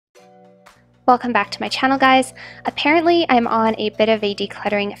Welcome back to my channel, guys. Apparently, I'm on a bit of a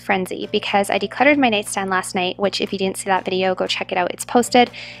decluttering frenzy because I decluttered my nightstand last night, which if you didn't see that video, go check it out, it's posted.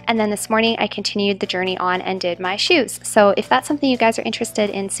 And then this morning, I continued the journey on and did my shoes. So if that's something you guys are interested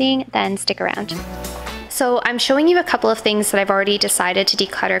in seeing, then stick around. So I'm showing you a couple of things that I've already decided to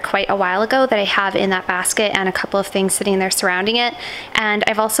declutter quite a while ago that I have in that basket, and a couple of things sitting there surrounding it. And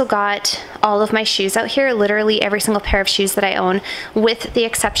I've also got all of my shoes out here, literally every single pair of shoes that I own, with the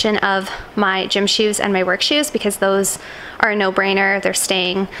exception of my gym shoes and my work shoes, because those are a no-brainer, they're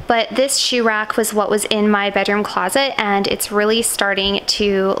staying. But this shoe rack was what was in my bedroom closet, and it's really starting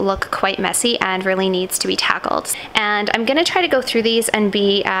to look quite messy and really needs to be tackled. And I'm gonna try to go through these and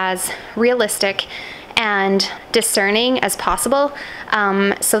be as realistic and discerning as possible,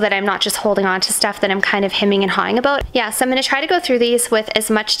 so that I'm not just holding on to stuff that I'm kind of hemming and hawing about. Yeah, so I'm gonna try to go through these with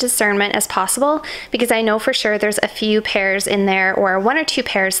as much discernment as possible, because I know for sure there's a few pairs in there, or one or two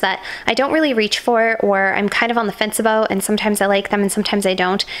pairs that I don't really reach for, or I'm kind of on the fence about, and sometimes I like them and sometimes I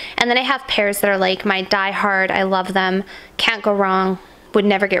don't. And then I have pairs that are like my die-hard, I love them, can't go wrong, would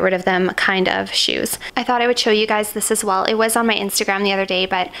never get rid of them kind of shoes. I thought I would show you guys this as well. It was on my Instagram the other day,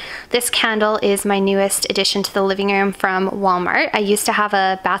 but this candle is my newest addition to the living room from Walmart. I used to have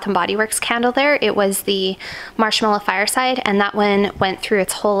a Bath & Body Works candle there. It was the Marshmallow Fireside, and that one went through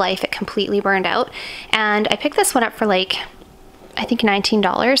its whole life. It completely burned out. And I picked this one up for like, I think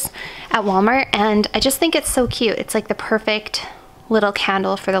 $19 at Walmart, and I just think it's so cute. It's like the perfect little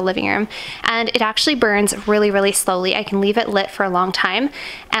candle for the living room, and it actually burns really slowly. I can leave it lit for a long time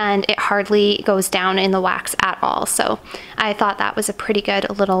and it hardly goes down in the wax at all. So I thought that was a pretty good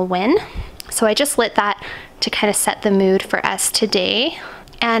little win. So I just lit that to kind of set the mood for us today.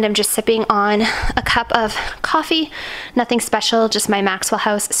 And I'm just sipping on a cup of coffee, nothing special, just my Maxwell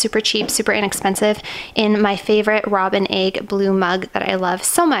House, super cheap, super inexpensive, in my favorite robin egg blue mug that I love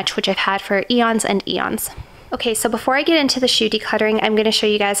so much, which I've had for eons and eons. Okay, so before I get into the shoe decluttering, I'm going to show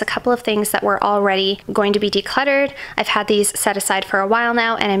you guys a couple of things that were already going to be decluttered. I've had these set aside for a while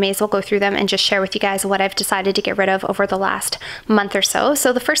now, and I may as well go through them and just share with you guys what I've decided to get rid of over the last month or so.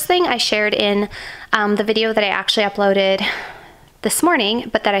 So the first thing I shared in the video that I actually uploaded this morning,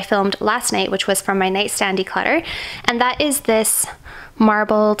 but that I filmed last night, which was from my nightstand declutter, and that is this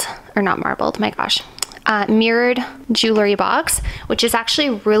marbled, or not marbled, my gosh, mirrored jewelry box, which is actually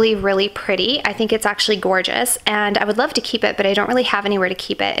really pretty. I think it's actually gorgeous, and I would love to keep it, but I don't really have anywhere to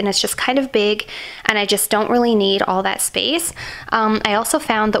keep it, and it's just kind of big, and I just don't really need all that space. I also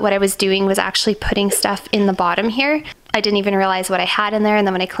found that what I was doing was actually putting stuff in the bottom here. I didn't even realize what I had in there, and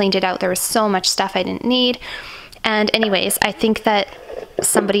then when I cleaned it out, there was so much stuff I didn't need. And anyways, I think that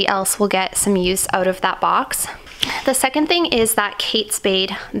somebody else will get some use out of that box. The second thing is that Kate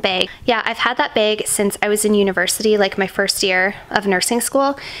Spade bag. Yeah, I've had that bag since I was in university, like my first year of nursing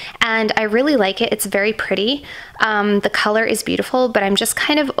school, and I really like it. It's very pretty. The color is beautiful, but I'm just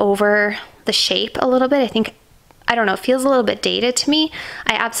kind of over the shape a little bit. I don't know, it feels a little bit dated to me.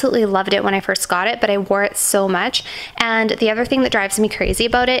 I absolutely loved it when I first got it, but I wore it so much. And the other thing that drives me crazy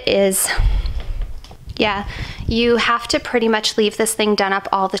about it is, yeah, you have to pretty much leave this thing done up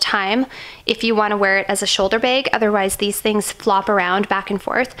all the time if you want to wear it as a shoulder bag. Otherwise, these things flop around back and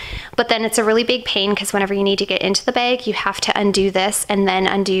forth. But then it's a really big pain because whenever you need to get into the bag, you have to undo this and then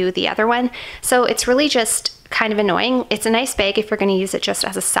undo the other one. So it's really just kind of annoying. It's a nice bag if you're going to use it just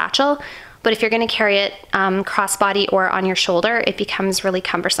as a satchel, but if you're going to carry it crossbody or on your shoulder, it becomes really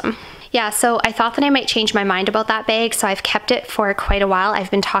cumbersome. Yeah, so I thought that I might change my mind about that bag, so I've kept it for quite a while. I've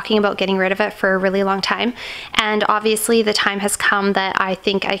been talking about getting rid of it for a really long time, and obviously the time has come that I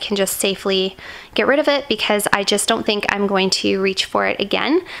think I can just safely get rid of it, because I just don't think I'm going to reach for it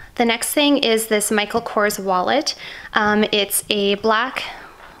again. The next thing is this Michael Kors wallet. It's a black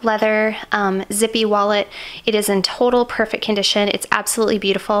leather zippy wallet. It is in total perfect condition. It's absolutely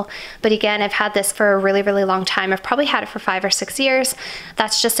beautiful. But again, I've had this for a really long time. I've probably had it for 5 or 6 years.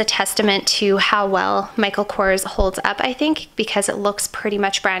 That's just a testament to how well Michael Kors holds up, I think, because it looks pretty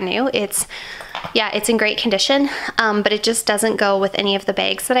much brand new. Yeah, it's in great condition, but it just doesn't go with any of the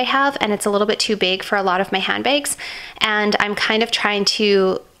bags that I have, and it's a little bit too big for a lot of my handbags. And I'm kind of trying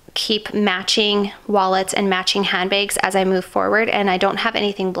to keep matching wallets and matching handbags as I move forward, and I don't have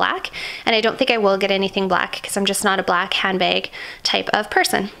anything black, and I don't think I will get anything black because I'm just not a black handbag type of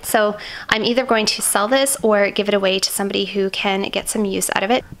person. So I'm either going to sell this or give it away to somebody who can get some use out of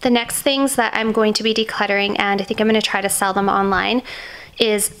it. The next things that I'm going to be decluttering, and I think I'm going to try to sell them online,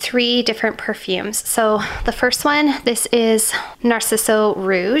 is 3 different perfumes. So the first one, this is Narciso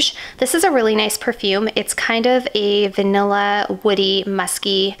Rouge. This is a really nice perfume. It's kind of a vanilla, woody,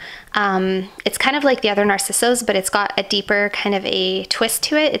 musky It's kind of like the other Narcissos, but it's got a deeper kind of a twist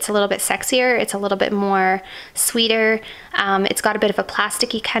to it. It's a little bit sexier. It's a little bit more sweeter. It's got a bit of a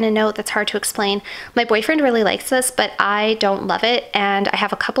plasticky kind of note that's hard to explain. My boyfriend really likes this, but I don't love it. And I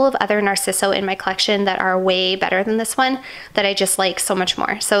have a couple of other Narciso in my collection that are way better than this one that I just like so much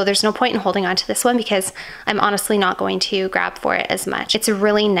more. So there's no point in holding on to this one because I'm honestly not going to grab for it as much. It's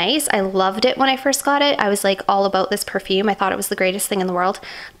really nice. I loved it when I first got it. I was like all about this perfume. I thought it was the greatest thing in the world,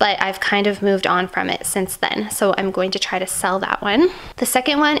 but I've kind of moved on from it since then. So I'm going to try to sell that one. The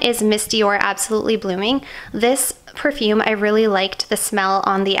second one is Miss Dior Absolutely Blooming. This perfume, I really liked the smell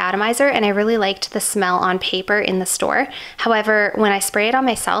on the atomizer and I really liked the smell on paper in the store. However, when I spray it on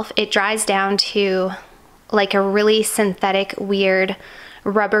myself, it dries down to like a really synthetic, weird,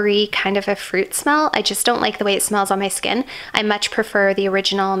 rubbery kind of a fruit smell. I just don't like the way it smells on my skin. I much prefer the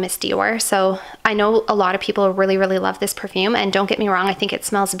original Miss Dior. So I know a lot of people really, really love this perfume, and don't get me wrong, I think it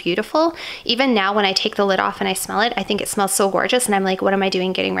smells beautiful. Even now when I take the lid off and I smell it, I think it smells so gorgeous and I'm like, what am I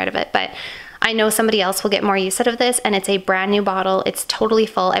doing getting rid of it? But I know somebody else will get more use out of this, and it's a brand new bottle. It's totally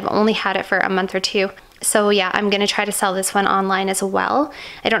full. I've only had it for a month or two. So yeah, I'm gonna try to sell this one online as well.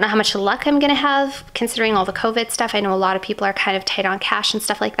 I don't know how much luck I'm gonna have considering all the COVID stuff. I know a lot of people are kind of tight on cash and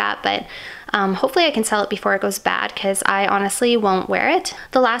stuff like that, but hopefully I can sell it before it goes bad because I honestly won't wear it.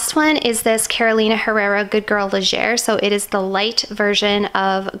 The last one is this Carolina Herrera Good Girl Légère. So it is the light version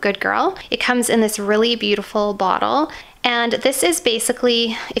of Good Girl. It comes in this really beautiful bottle. And this is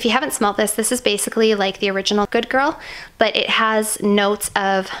basically, if you haven't smelled this, this is basically like the original Good Girl, but it has notes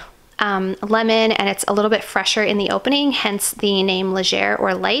of lemon, and it's a little bit fresher in the opening, hence the name Légère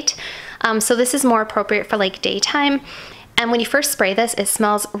or light. So this is more appropriate for like daytime. And when you first spray this, it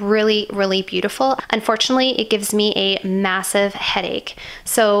smells really, really beautiful. Unfortunately, it gives me a massive headache.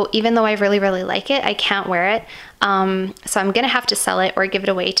 So even though I really, really like it, I can't wear it. So I'm gonna have to sell it or give it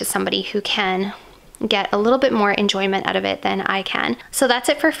away to somebody who can get a little bit more enjoyment out of it than I can. So that's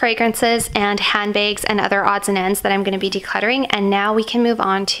it for fragrances and handbags and other odds and ends that I'm going to be decluttering. And now we can move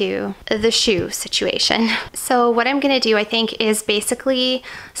on to the shoe situation. So what I'm going to do, I think, is basically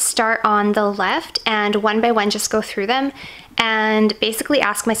start on the left and one by one just go through them and basically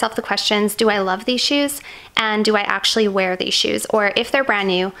ask myself the questions, do I love these shoes? And do I actually wear these shoes? Or if they're brand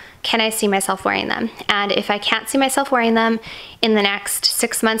new, can I see myself wearing them? And if I can't see myself wearing them in the next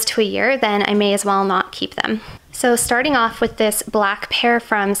 6 months to a year, then I may as well not keep them. So starting off with this black pair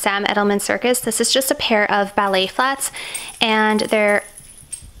from Sam Edelman Circus, this is just a pair of ballet flats, and they're...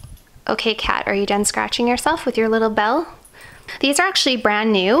 Okay, Kat, are you done scratching yourself with your little bell? These are actually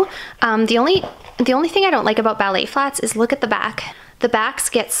brand new. The only thing I don't like about ballet flats is look at the back. The backs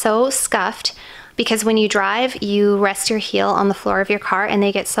get so scuffed because when you drive, you rest your heel on the floor of your car and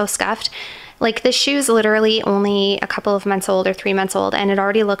they get so scuffed. Like this shoe's literally only a couple of months old or 3 months old and it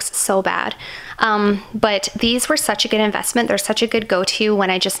already looks so bad. But these were such a good investment. They're such a good go-to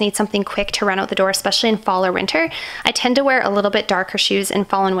when I just need something quick to run out the door, especially in fall or winter. I tend to wear a little bit darker shoes in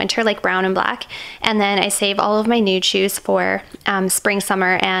fall and winter, like brown and black. And then I save all of my nude shoes for spring,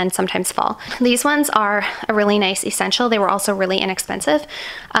 summer, and sometimes fall. These ones are a really nice essential. They were also really inexpensive.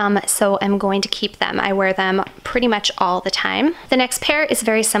 So I'm going to keep them. I wear them pretty much all the time. The next pair is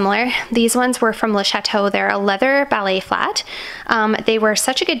very similar. These ones were from Le Chateau. They're a leather ballet flat. They were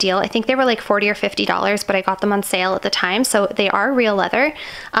such a good deal. I think they were like $40 or $50, but I got them on sale at the time. So they are real leather.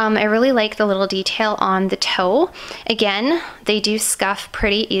 I really like the little detail on the toe. Again, they do scuff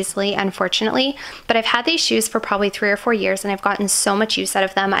pretty easily, unfortunately, but I've had these shoes for probably 3 or 4 years and I've gotten so much use out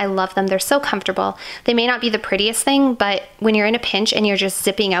of them. I love them. They're so comfortable. They may not be the prettiest thing, but when you're in a pinch and you're just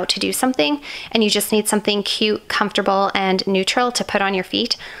zipping out to do something and you just need something cute, comfortable, and neutral to put on your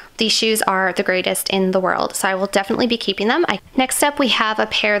feet, these shoes are the greatest in the world, so I will definitely be keeping them. Next up, we have a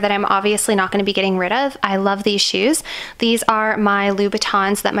pair that I'm obviously not going to be getting rid of. I love these shoes. These are my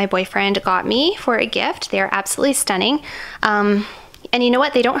Louboutins that my boyfriend got me for a gift. They are absolutely stunning. And you know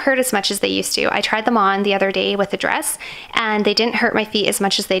what? They don't hurt as much as they used to. I tried them on the other day with a dress and they didn't hurt my feet as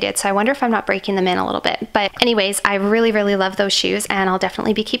much as they did. So I wonder if I'm not breaking them in a little bit. But anyways, I really, really love those shoes and I'll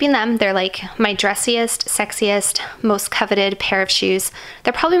definitely be keeping them. They're like my dressiest, sexiest, most coveted pair of shoes.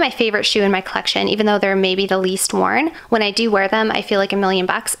 They're probably my favorite shoe in my collection, even though they're maybe the least worn. When I do wear them, I feel like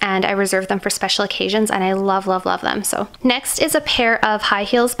 $1,000,000 and I reserve them for special occasions and I love, love, love them. So next is a pair of high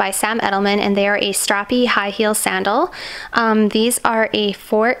heels by Sam Edelman and they are a strappy high heel sandal. These are a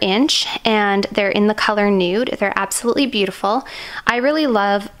 4-inch and they're in the color nude. They're absolutely beautiful. I really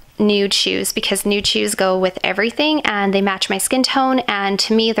love nude shoes because nude shoes go with everything and they match my skin tone, and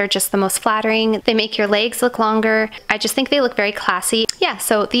to me they're just the most flattering. They make your legs look longer. I just think they look very classy. Yeah,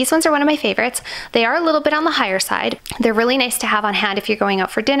 so these ones are one of my favorites. They are a little bit on the higher side. They're really nice to have on hand if you're going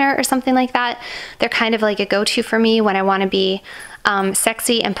out for dinner or something like that. They're kind of like a go-to for me when I want to be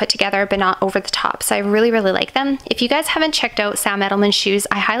sexy and put together but not over the top. So I really like them. If you guys haven't checked out Sam Edelman's shoes,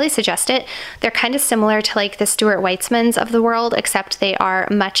 I highly suggest it. They're kind of similar to like the Stuart Weitzmans of the world, except they are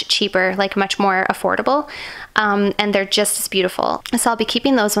much cheaper, like much more affordable, and they're just as beautiful. So I'll be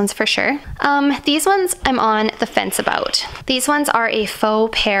keeping those ones for sure. These ones I'm on the fence about. These ones are a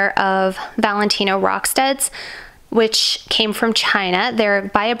faux pair of Valentino Rocksteads, which came from China. They're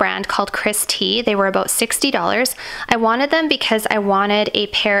by a brand called Chris T. They were about $60. I wanted them because I wanted a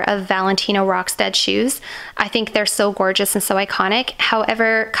pair of Valentino Rockstead shoes. I think they're so gorgeous and so iconic.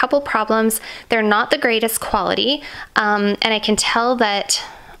 However, couple problems. They're not the greatest quality, and I can tell that,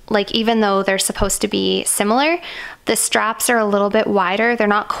 like, even though they're supposed to be similar, the straps are a little bit wider. They're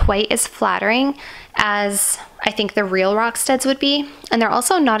not quite as flattering as I think the real Rocksteads would be, and they're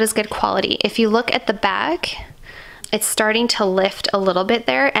also not as good quality. If you look at the back, it's starting to lift a little bit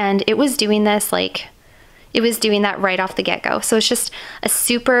there, and it was doing this, like, it was doing that right off the get-go. So it's just a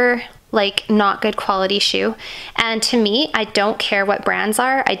super, like, not good quality shoe. And to me, I don't care what brands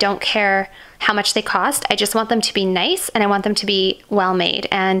are. I don't care how much they cost. I just want them to be nice, and I want them to be well made.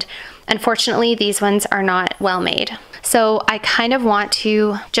 And unfortunately, these ones are not well made. So I kind of want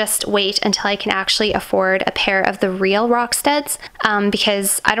to just wait until I can actually afford a pair of the real Rocksteads,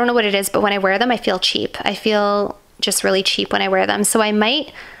 because I don't know what it is, but when I wear them, I feel cheap. I feel just really cheap when I wear them. So I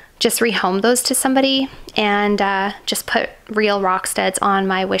might just rehome those to somebody and just put real Rocksteads on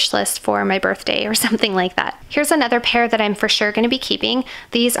my wish list for my birthday or something like that. Here's another pair that I'm for sure going to be keeping.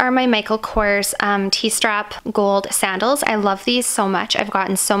 These are my Michael Kors T-strap gold sandals. I love these so much. I've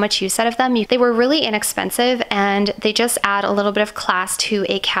gotten so much use out of them. They were really inexpensive, and they just add a little bit of class to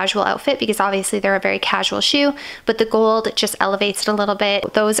a casual outfit because obviously they're a very casual shoe, but the gold just elevates it a little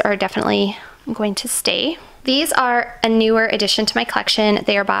bit. Those are definitely going to stay. These are a newer addition to my collection.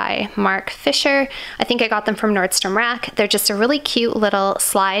 They are by Mark Fisher. I think I got them from Nordstrom Rack. They're just a really cute little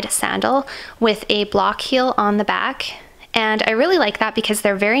slide sandal with a block heel on the back. And I really like that because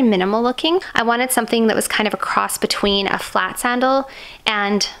they're very minimal looking. I wanted something that was kind of a cross between a flat sandal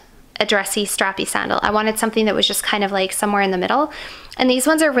and a dressy, strappy sandal. I wanted something that was just kind of like somewhere in the middle. And these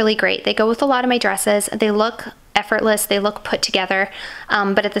ones are really great. They go with a lot of my dresses. They look effortless, they look put together,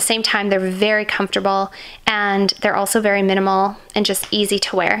 but at the same time they're very comfortable, and they're also very minimal and just easy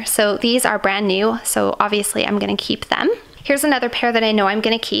to wear. So these are brand new, so obviously I'm going to keep them. Here's another pair that I know I'm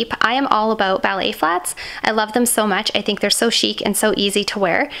going to keep. I am all about ballet flats. I love them so much. I think they're so chic and so easy to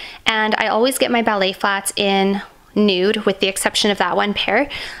wear, and I always get my ballet flats in nude, with the exception of that one pair,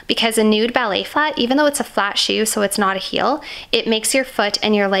 because a nude ballet flat, even though it's a flat shoe, so it's not a heel, it makes your foot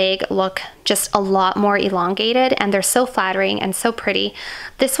and your leg look just a lot more elongated, and they're so flattering and so pretty.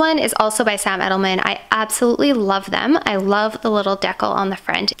 This one is also by Sam Edelman. I absolutely love them. I love the little decal on the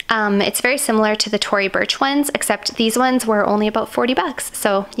front. It's very similar to the Tory Burch ones, except these ones were only about 40 bucks,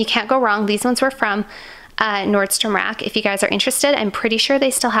 so you can't go wrong. These ones were from Nordstrom Rack. If you guys are interested, I'm pretty sure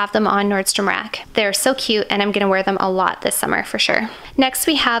they still have them on Nordstrom Rack. They're so cute, and I'm gonna wear them a lot this summer for sure. Next,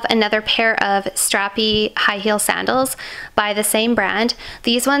 we have another pair of strappy high heel sandals by the same brand.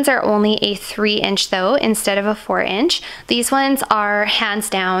 These ones are only a 3-inch though, instead of a 4-inch. These ones are hands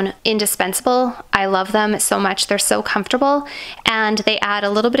down indispensable. I love them so much. They're so comfortable, and they add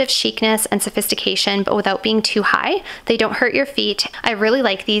a little bit of chicness and sophistication, but without being too high. They don't hurt your feet. I really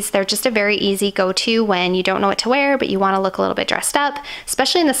like these. They're just a very easy go-to when you don't know what to wear, but you want to look a little bit dressed up,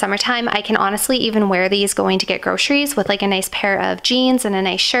 especially in the summertime. I can honestly even wear these going to get groceries with like a nice pair of jeans and a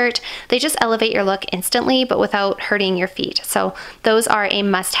nice shirt. They just elevate your look instantly, but without hurting your feet. So those are a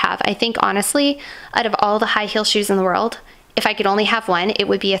must-have. I think honestly, out of all the high heel shoes in the world, if I could only have one, it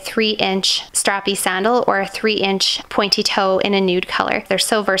would be a 3-inch strappy sandal or a 3-inch pointy toe in a nude color. They're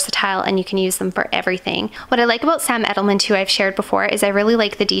so versatile, and you can use them for everything. What I like about Sam Edelman too, I've shared before, is I really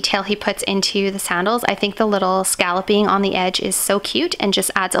like the detail he puts into the sandals. I think the little scalloping on the edge is so cute and just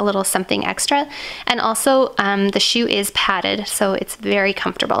adds a little something extra. And also the shoe is padded, so it's very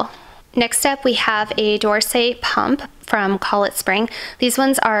comfortable. Next up, we have a Dorsey pump from Call It Spring. These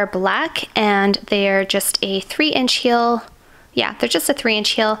ones are black, and they're just a 3-inch heel. Yeah, they're just a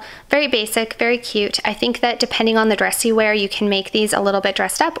 3-inch heel. Very basic, very cute. I think that depending on the dress you wear, you can make these a little bit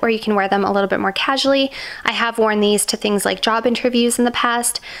dressed up, or you can wear them a little bit more casually. I have worn these to things like job interviews in the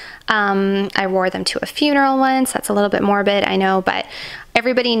past. I wore them to a funeral once. That's a little bit morbid, I know, but I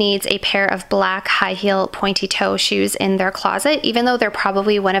Everybody needs a pair of black high heel pointy toe shoes in their closet, even though they're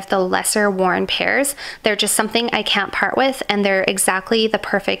probably one of the lesser worn pairs. They're just something I can't part with, and they're exactly the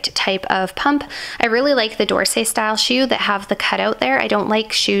perfect type of pump. I really like the Dorsey style shoe that have the cutout there. I don't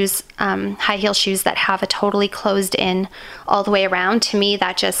like shoes, high heel shoes that have a totally closed in all the way around. To me,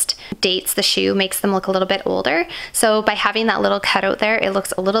 that just dates the shoe, makes them look a little bit older. So by having that little cutout there, it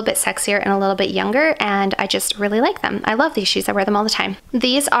looks a little bit sexier and a little bit younger, and I just really like them. I love these shoes. I wear them all the time.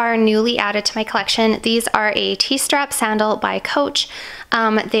 These are newly added to my collection. These are a T-strap sandal by Coach.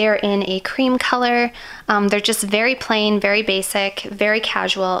 They're in a cream color. They're just very plain, very basic, very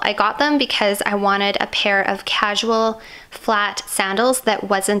casual. I got them because I wanted a pair of casual flat sandals that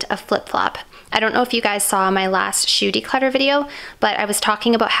wasn't a flip-flop. I don't know if you guys saw my last shoe declutter video, but I was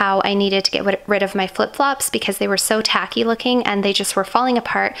talking about how I needed to get rid of my flip-flops because they were so tacky looking and they just were falling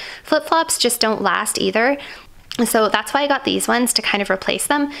apart. Flip-flops just don't last either. So that's why I got these ones, to kind of replace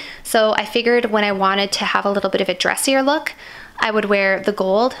them. So I figured when I wanted to have a little bit of a dressier look, I would wear the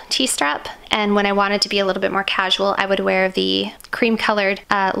gold T-strap, and when I wanted to be a little bit more casual, I would wear the cream colored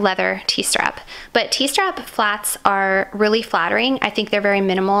leather T-strap. But T-strap flats are really flattering. I think they're very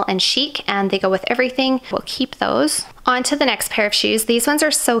minimal and chic, and they go with everything. We'll keep those. On to the next pair of shoes. These ones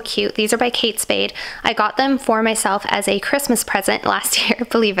are so cute. These are by Kate Spade. I got them for myself as a Christmas present last year,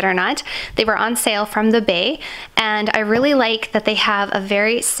 believe it or not. They were on sale from the Bay, and I really like that they have a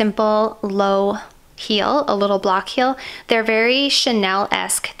very simple, low heel, a little block heel. They're very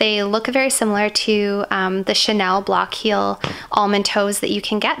Chanel-esque. They look very similar to the Chanel block heel almond toes that you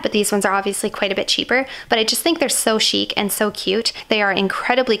can get, but these ones are obviously quite a bit cheaper. But I just think they're so chic and so cute. They are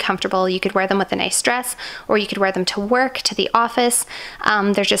incredibly comfortable. You could wear them with a nice dress, or you could wear them to work, to the office.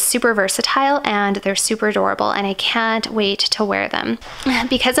 They're just super versatile, and they're super adorable, and I can't wait to wear them.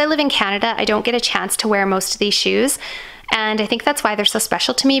 Because I live in Canada, I don't get a chance to wear most of these shoes. And I think that's why they're so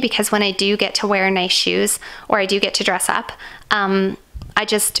special to me, because when I do get to wear nice shoes, or I do get to dress up,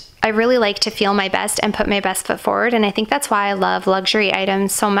 I really like to feel my best and put my best foot forward. And I think that's why I love luxury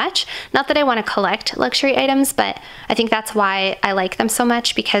items so much. Not that I want to collect luxury items, but I think that's why I like them so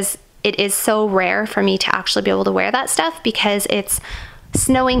much, because it is so rare for me to actually be able to wear that stuff, because it's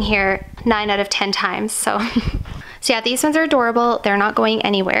snowing here 9 out of 10 times. So So yeah, these ones are adorable. They're not going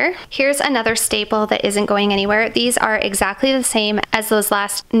anywhere. Here's another staple that isn't going anywhere. These are exactly the same as those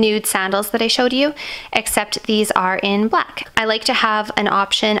last nude sandals that I showed you, except these are in black. I like to have an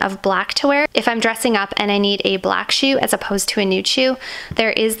option of black to wear. If I'm dressing up and I need a black shoe as opposed to a nude shoe,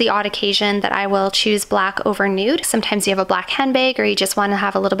 there is the odd occasion that I will choose black over nude. Sometimes you have a black handbag, or you just want to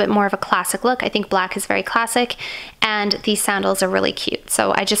have a little bit more of a classic look. I think black is very classic, and these sandals are really cute.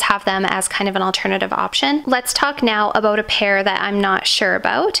 So I just have them as kind of an alternative option. Let's talk now about a pair that I'm not sure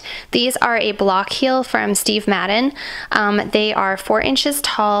about. These are a block heel from Steve Madden. They are 4 inches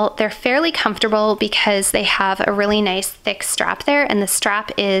tall. They're fairly comfortable because they have a really nice thick strap there, and the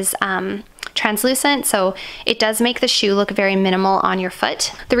strap is translucent, so it does make the shoe look very minimal on your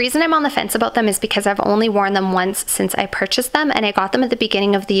foot. The reason I'm on the fence about them is because I've only worn them once since I purchased them, and I got them at the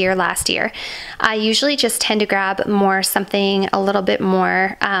beginning of the year last year. I usually just tend to grab something a little bit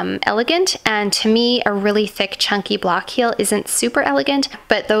more elegant, and to me a really thick chunky block heel isn't super elegant,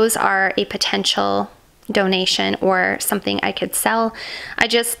 but those are a potential donation or something I could sell. I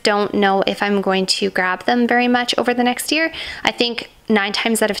just don't know if I'm going to grab them very much over the next year. I think 9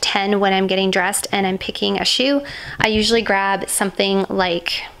 times out of 10 when I'm getting dressed and I'm picking a shoe, I usually grab something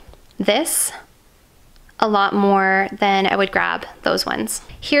like this a lot more than I would grab those ones.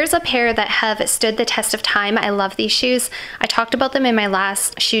 Here's a pair that have stood the test of time. I love these shoes. I talked about them in my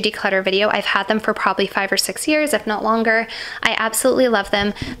last shoe declutter video. I've had them for probably 5 or 6 years, if not longer. I absolutely love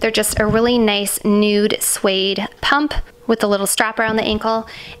them. They're just a really nice nude suede pump with a little strap around the ankle,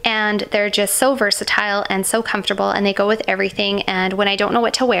 and they're just so versatile and so comfortable, and they go with everything. And when I don't know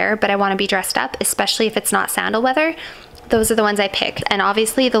what to wear, but I want to be dressed up, especially if it's not sandal weather, those are the ones I pick. And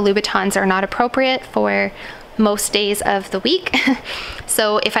obviously the Louboutins are not appropriate for most days of the week.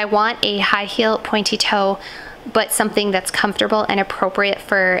 So if I want a high heel pointy toe, but something that's comfortable and appropriate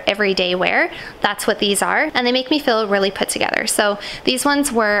for everyday wear, that's what these are. And they make me feel really put together. So these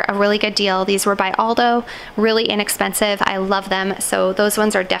ones were a really good deal. These were by Aldo, really inexpensive. I love them. So those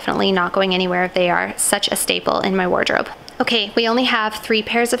ones are definitely not going anywhere. They are such a staple in my wardrobe. Okay, we only have 3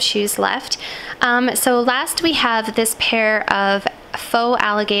 pairs of shoes left. So last we have this pair of faux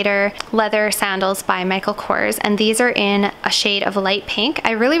alligator leather sandals by Michael Kors, and these are in a shade of light pink.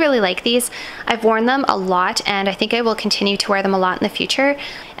 I really, really like these. I've worn them a lot, and I think I will continue to wear them a lot in the future,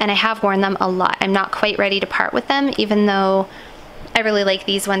 and I have worn them a lot. I'm not quite ready to part with them, even though I really like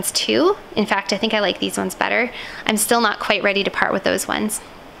these ones too. In fact, I think I like these ones better. I'm still not quite ready to part with those ones.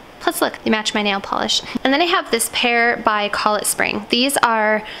 Plus look, they match my nail polish. And then I have this pair by Call It Spring. These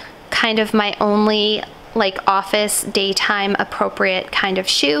are kind of my only like office daytime appropriate kind of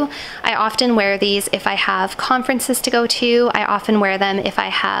shoe. I often wear these if I have conferences to go to. I often wear them if I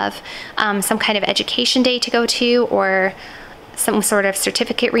have some kind of education day to go to, or some sort of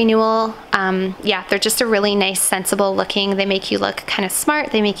certificate renewal. Yeah, they're just a really nice, sensible looking. They make you look kind of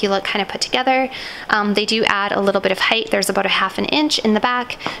smart. They make you look kind of put together. They do add a little bit of height. There's about a ½ an inch in the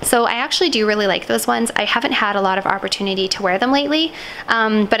back. So I actually do really like those ones. I haven't had a lot of opportunity to wear them lately,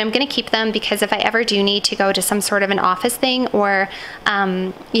 but I'm gonna keep them because if I ever do need to go to some sort of an office thing or,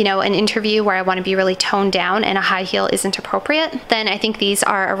 you know, an interview where I wanna be really toned down and a high heel isn't appropriate, then I think these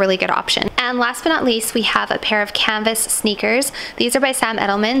are a really good option. And last but not least, we have a pair of canvas sneakers. These are by Sam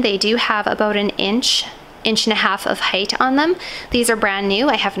Edelman. They do have about an inch and a half of height on them. These are brand new.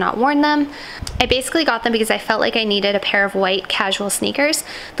 I have not worn them. I basically got them because I felt like I needed a pair of white casual sneakers.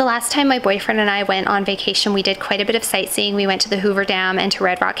 The last time my boyfriend and I went on vacation, we did quite a bit of sightseeing. We went to the Hoover Dam and to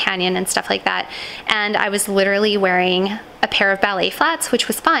Red Rock Canyon and stuff like that. And I was literally wearing a pair of ballet flats, which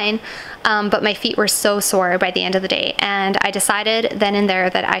was fine, but my feet were so sore by the end of the day. And I decided then and there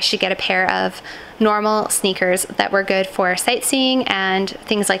that I should get a pair of normal sneakers that were good for sightseeing and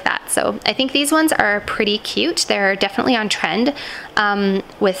things like that. So I think these ones are pretty cute. They're definitely on trend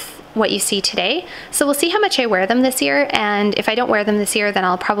with what you see today. So we'll see how much I wear them this year, and if I don't wear them this year, then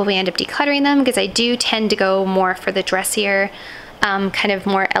I'll probably end up decluttering them because I do tend to go more for the dressier, kind of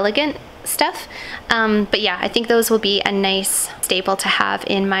more elegant stuff. But yeah, I think those will be a nice staple to have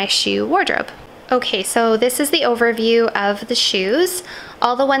in my shoe wardrobe. Okay, so this is the overview of the shoes.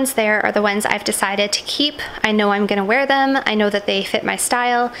 All the ones there are the ones I've decided to keep. I know I'm gonna wear them. I know that they fit my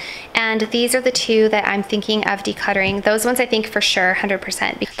style. And these are the two that I'm thinking of decluttering. Those ones I think for sure,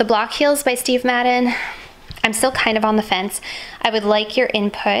 100%. The block heels by Steve Madden, I'm still kind of on the fence. I would like your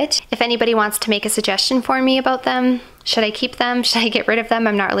input. If anybody wants to make a suggestion for me about them, should I keep them? Should I get rid of them?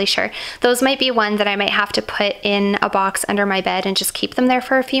 I'm not really sure. Those might be one that I might have to put in a box under my bed and just keep them there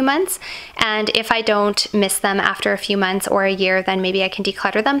for a few months. And if I don't miss them after a few months or a year, then maybe I can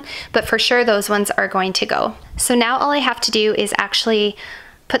declutter them. But for sure, those ones are going to go. So now all I have to do is actually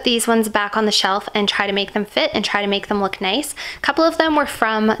put these ones back on the shelf and try to make them fit and try to make them look nice. A couple of them were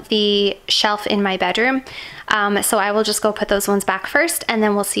from the shelf in my bedroom. So I will just go put those ones back first and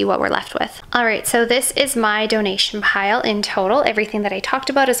then we'll see what we're left with. All right, so this is my donation pile in total, everything that I talked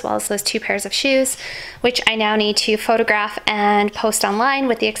about, as well as those 2 pairs of shoes, which I now need to photograph and post online,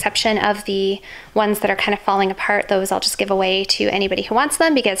 with the exception of the ones that are kind of falling apart. Those I'll just give away to anybody who wants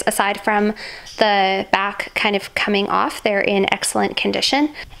them, because aside from the back kind of coming off, they're in excellent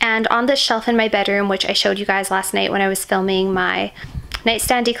condition. And on this shelf in my bedroom, which I showed you guys last night when I was filming my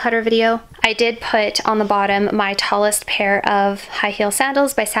nightstand declutter video, I did put on the bottom my tallest pair of high heel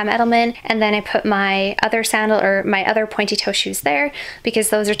sandals by Sam Edelman, and then I put my other sandal, or my other pointy toe shoes there, because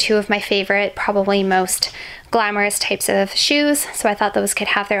those are 2 of my favorite, probably most glamorous types of shoes. So I thought those could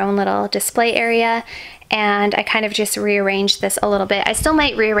have their own little display area. And I kind of just rearranged this a little bit. I still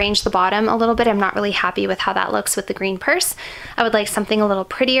might rearrange the bottom a little bit. I'm not really happy with how that looks with the green purse. I would like something a little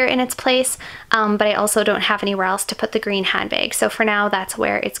prettier in its place, but I also don't have anywhere else to put the green handbag. So for now, that's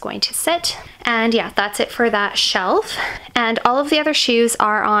where it's going to sit. And yeah, that's it for that shelf. And all of the other shoes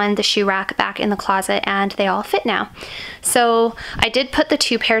are on the shoe rack back in the closet, and they all fit now. So I did put the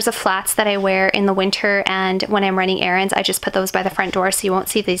 2 pairs of flats that I wear in the winter and when I'm running errands. I just put those by the front door, so you won't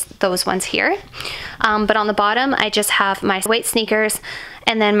see those ones here. But on the bottom, I just have my white sneakers,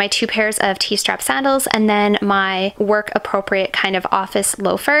 and then my 2 pairs of T-strap sandals, and then my work appropriate kind of office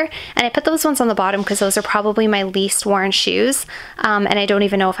loafer. And I put those ones on the bottom because those are probably my least worn shoes. And I don't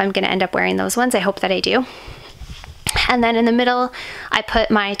even know if I'm gonna end up wearing those ones. I hope that I do. And then in the middle, I put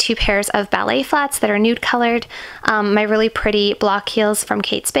my 2 pairs of ballet flats that are nude colored, my really pretty block heels from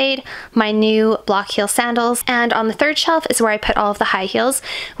Kate Spade, my new block heel sandals, and on the 3rd shelf is where I put all of the high heels,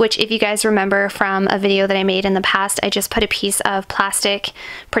 which if you guys remember from a video that I made in the past, I just put a piece of plastic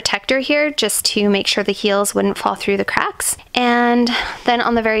protector here just to make sure the heels wouldn't fall through the cracks. And then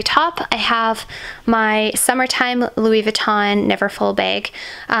on the very top, I have my summertime Louis Vuitton Neverfull bag,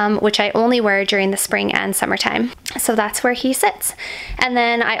 which I only wear during the spring and summertime. So that's where he sits. And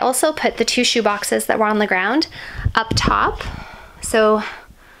then I also put the 2 shoe boxes that were on the ground up top. So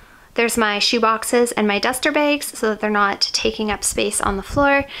there's my shoe boxes and my duster bags so that they're not taking up space on the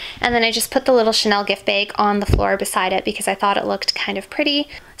floor. And then I just put the little Chanel gift bag on the floor beside it because I thought it looked kind of pretty.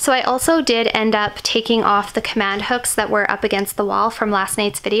 So I also did end up taking off the command hooks that were up against the wall from last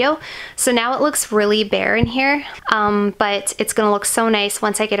night's video. So now it looks really bare in here, but it's gonna look so nice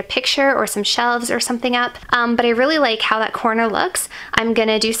once I get a picture or some shelves or something up. But I really like how that corner looks. I'm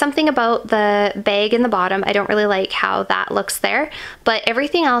gonna do something about the bag in the bottom. I don't really like how that looks there, but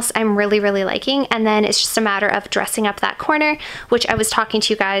everything else I'm really liking. And then it's just a matter of dressing up that corner, which I was talking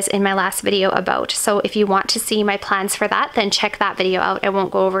to you guys in my last video about. So if you want to see my plans for that, then check that video out. I won't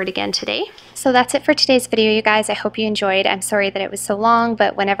go over it again today. So that's it for today's video, you guys. I hope you enjoyed. I'm sorry that it was so long,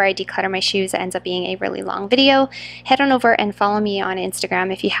 but whenever I declutter my shoes, it ends up being a really long video. Head on over and follow me on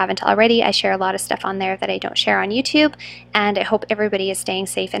Instagram if you haven't already. I share a lot of stuff on there that I don't share on YouTube, and I hope everybody is staying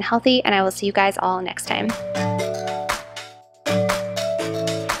safe and healthy, and I will see you guys all next time.